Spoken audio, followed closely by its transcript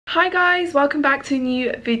Hi guys, welcome back to a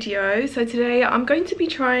new video. So today I'm going to be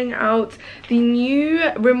trying out the new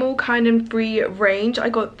Rimmel Kind and Free range. I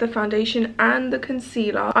got the foundation and the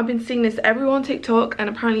concealer. I've been seeing this everywhere on TikTok and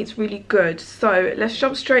apparently it's really good. So let's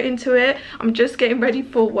jump straight into it. I'm just getting ready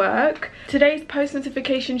for work. Today's post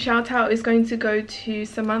notification shout out is going to go to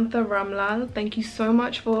Samantha Ramlal. Thank you so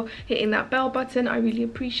much for hitting that bell button. I really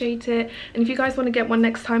appreciate it. And if you guys want to get one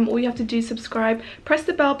next time, all you have to do is subscribe, press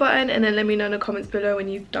the bell button, and then let me know in the comments below when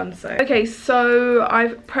you've done so. Okay, so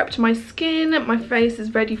I've prepped my skin, my face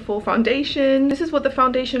is ready for foundation. This is what the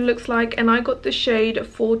foundation looks like, and I got the shade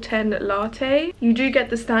 410 Latte. You do get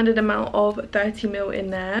the standard amount of 30ml in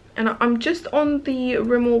there, and I'm just on the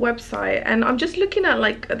Rimmel website and I'm just looking at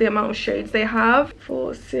like the amount of shades they have.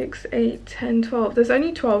 4, 6, 8, 10, 12. There's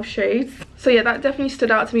only 12 shades. So yeah, that definitely stood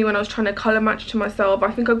out to me when I was trying to color match to myself. I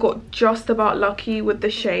think I got just about lucky with the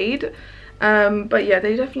shade. But yeah,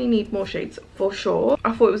 they definitely need more shades for sure.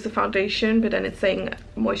 I thought it was the foundation, but then it's saying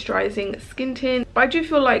moisturizing skin tint. But I do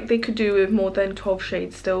feel like they could do with more than 12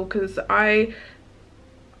 shades still, because I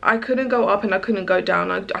couldn't go up and I couldn't go down.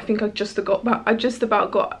 I think I just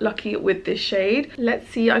about got lucky with this shade. Let's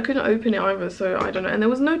see, I couldn't open it either, so I don't know. And there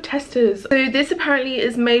was no testers. So this apparently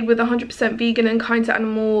is made with 100% vegan and kind to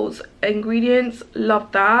animals ingredients.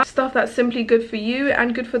 Love that. Stuff that's simply good for you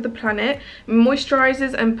and good for the planet.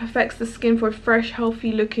 Moisturizes and perfects the skin for a fresh,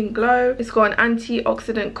 healthy looking glow. It's got an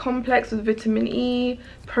antioxidant complex with vitamin E,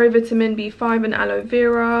 pro-vitamin B5 and aloe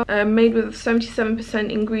vera. Made with 77%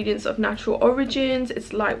 ingredients of natural origins.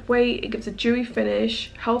 It's lightweight, it gives a dewy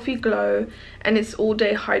finish, healthy glow, and it's all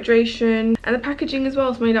day hydration. And the packaging as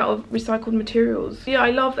well is made out of recycled materials. Yeah, I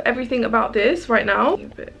love everything about this right now. A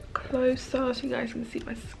bit closer so you guys can see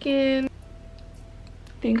my skin.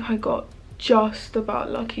 I think I got just about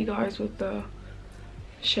lucky, guys, with the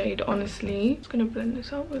shade, honestly. Just gonna blend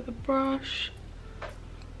this out with a brush.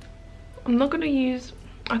 I'm not gonna use,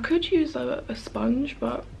 I could use a sponge,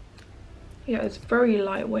 but yeah, it's very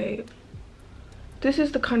lightweight. This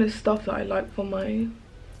is the kind of stuff that I like for my,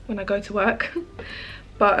 when I go to work.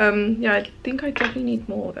 But yeah, I think I definitely need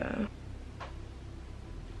more there.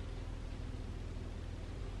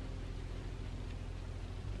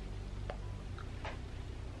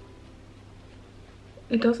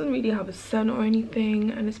 It doesn't really have a scent or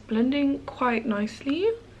anything, and it's blending quite nicely.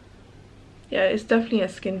 Yeah, it's definitely a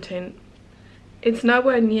skin tint. It's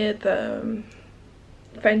nowhere near the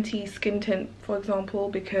Fenty skin tint, for example,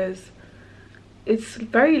 because it's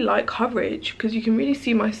very light coverage, because you can really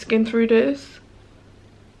see my skin through this.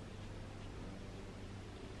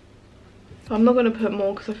 I'm not going to put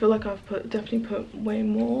more because I feel like I've definitely put way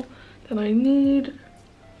more than I need.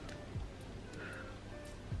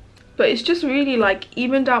 But it's just really like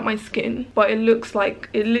evened out my skin, but it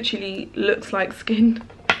literally looks like skin,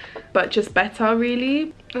 but just better,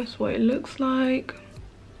 really. That's what it looks like.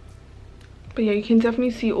 But yeah, you can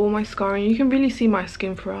definitely see all my scarring. You can really see my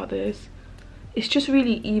skin throughout this. It's just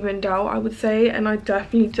really evened out, I would say, and I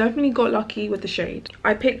definitely got lucky with the shade.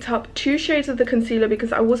 I picked up 2 shades of the concealer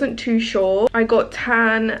because I wasn't too sure. I got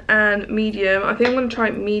tan and medium. I think I'm going to try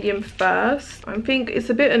medium first. I think it's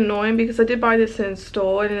a bit annoying because I did buy this in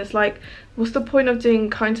store, and it's like, what's the point of doing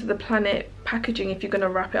kind to the planet packaging if you're going to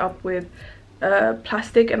wrap it up with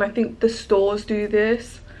plastic? And I think the stores do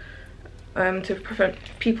this to prevent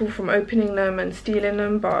people from opening them and stealing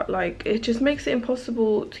them, but like it just makes it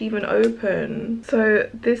impossible to even open. So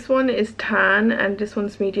this one is tan and this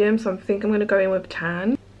one's medium, so I think I'm going to go in with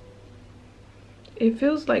tan. It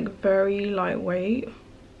feels like very lightweight,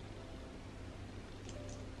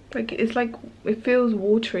 like it's like it feels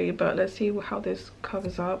watery, but let's see how this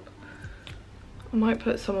covers up. I might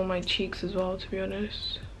put some on my cheeks as well, to be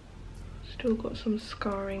honest. Still got some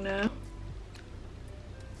scarring there.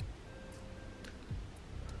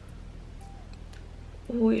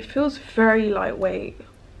 Oh, it feels very lightweight.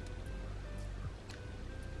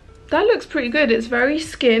 That looks pretty good. It's very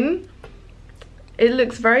skin. It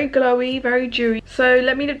looks very glowy, very dewy. So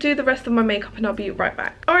let me do the rest of my makeup and I'll be right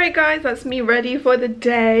back. Alright guys, that's me ready for the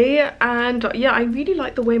day. And yeah, I really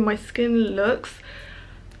like the way my skin looks,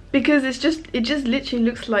 because it just literally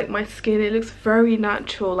looks like my skin. It looks very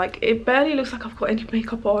natural. Like it barely looks like I've got any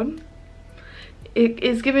makeup on. It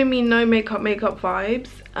is giving me no makeup vibes.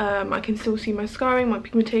 I can still see my scarring, my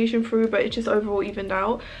pigmentation through, but it's just overall evened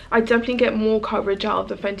out. I definitely get more coverage out of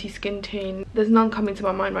the Fenty skin tint. There's none coming to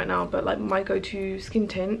my mind right now, but like my go-to skin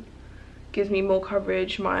tint gives me more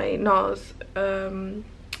coverage. My NARS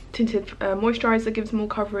tinted moisturizer gives more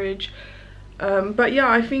coverage. But yeah,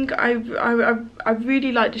 I think I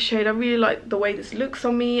really like the shade. I really like the way this looks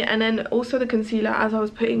on me. And then also the concealer, as I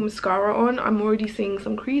was putting mascara on, I'm already seeing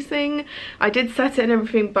some creasing. I did set it and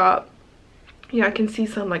everything, but yeah, I can see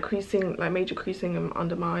some like creasing, like major creasing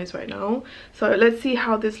under my eyes right now. So let's see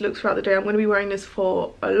how this looks throughout the day. I'm going to be wearing this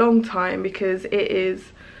for a long time because it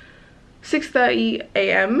is 6:30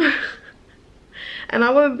 a.m. and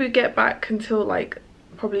I won't get back until like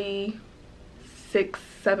probably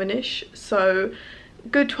 6-7ish, so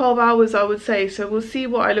good 12 hours I would say. So we'll see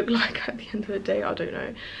what I look like at the end of the day. I don't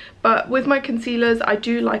know, but with my concealers I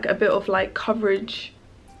do like a bit of like coverage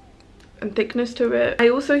and thickness to it. I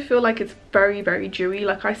also feel like it's very dewy.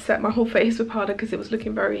 Like I set my whole face with powder because it was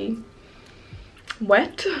looking very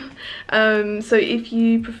wet. So if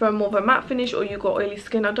you prefer more of a matte finish or you got oily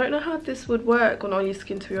skin, I don't know how this would work on oily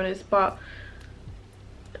skin, to be honest, but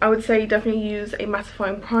I would say definitely use a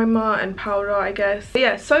mattifying primer and powder, I guess. But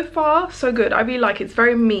yeah, so far so good. I really like it. It's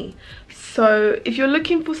very me. So if you're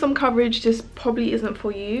looking for some coverage, this probably isn't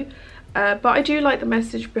for you, but I do like the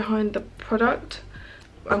message behind the product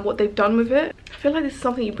and what they've done with it. I feel like this is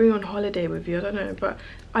something you bring on holiday with you, I don't know, but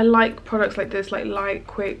I like products like this, like light,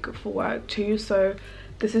 quick for work too. So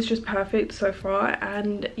this is just perfect so far.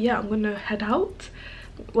 And yeah, I'm gonna head out.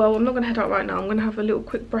 Well, I'm not gonna head out right now. I'm gonna have a little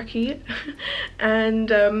quick brekkie and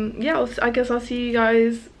yeah, I guess I'll see you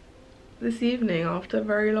guys this evening after a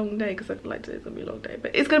very long day, because I feel like today's gonna be a long day,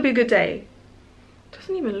 but it's gonna be a good day. It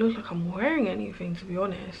doesn't even look like I'm wearing anything, to be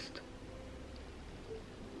honest.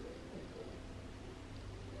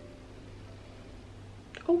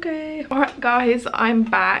 Okay, all right guys, I'm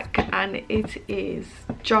back and it is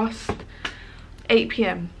just 8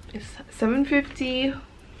 p.m. it's 7:50.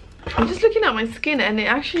 I'm just looking at my skin and it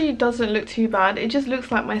actually doesn't look too bad. It just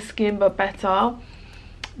looks like my skin but better.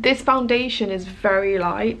 This foundation is very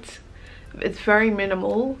light, it's very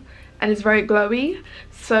minimal, and it's very glowy.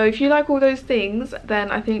 So if you like all those things,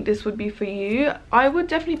 then I think this would be for you. I would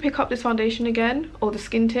definitely pick up this foundation again, or the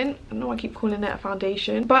skin tint. I know I keep calling it a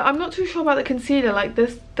foundation, but I'm not too sure about the concealer. Like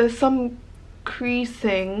there's some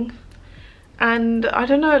creasing and I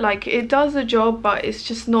don't know, like it does the job, but it's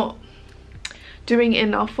just not doing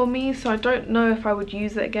enough for me. So I don't know if I would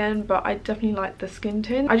use it again, but I definitely like the skin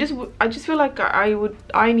tint. I just feel like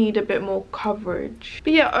I need a bit more coverage.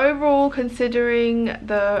 But yeah, overall, considering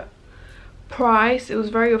the price, it was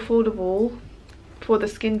very affordable for the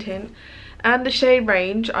skin tint and the shade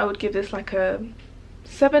range. I would give this like a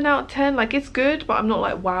 7 out of 10. Like it's good, but I'm not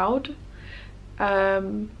like wowed.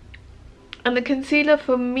 And the concealer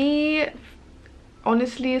for me,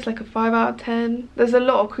 honestly, it's like a 5 out of 10. There's a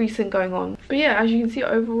lot of creasing going on, but yeah, as you can see,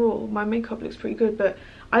 overall my makeup looks pretty good. But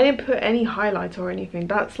I didn't put any highlighter or anything.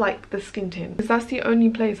 That's like the skin tint, because that's the only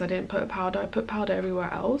place I didn't put a powder. I put powder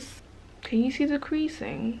everywhere else. Can you see the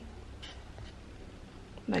creasing?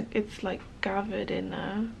 Like it's like gathered in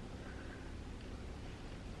there.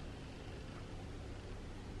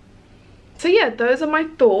 So yeah, those are my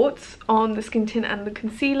thoughts on the skin tint and the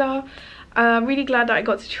concealer. I'm really glad that I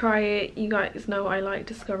got to try it. You guys know I like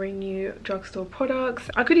discovering new drugstore products.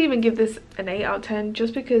 I could even give this an 8 out of 10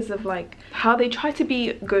 just because of like how they try to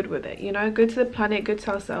be good with it, you know, good to the planet, good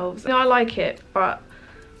to ourselves. You know, I like it, but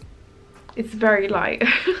it's very light.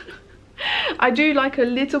 I do like a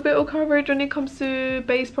little bit of coverage when it comes to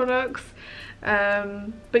base products,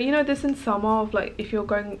 but you know, this in summer, of like if you're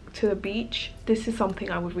going to the beach, this is something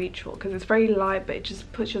I would reach for because it's very light, but it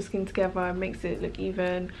just puts your skin together and makes it look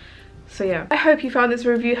even. So yeah, I hope you found this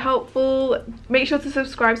review helpful. Make sure to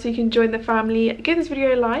subscribe so you can join the family. Give this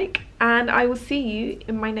video a like, and I will see you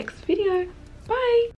in my next video. Bye.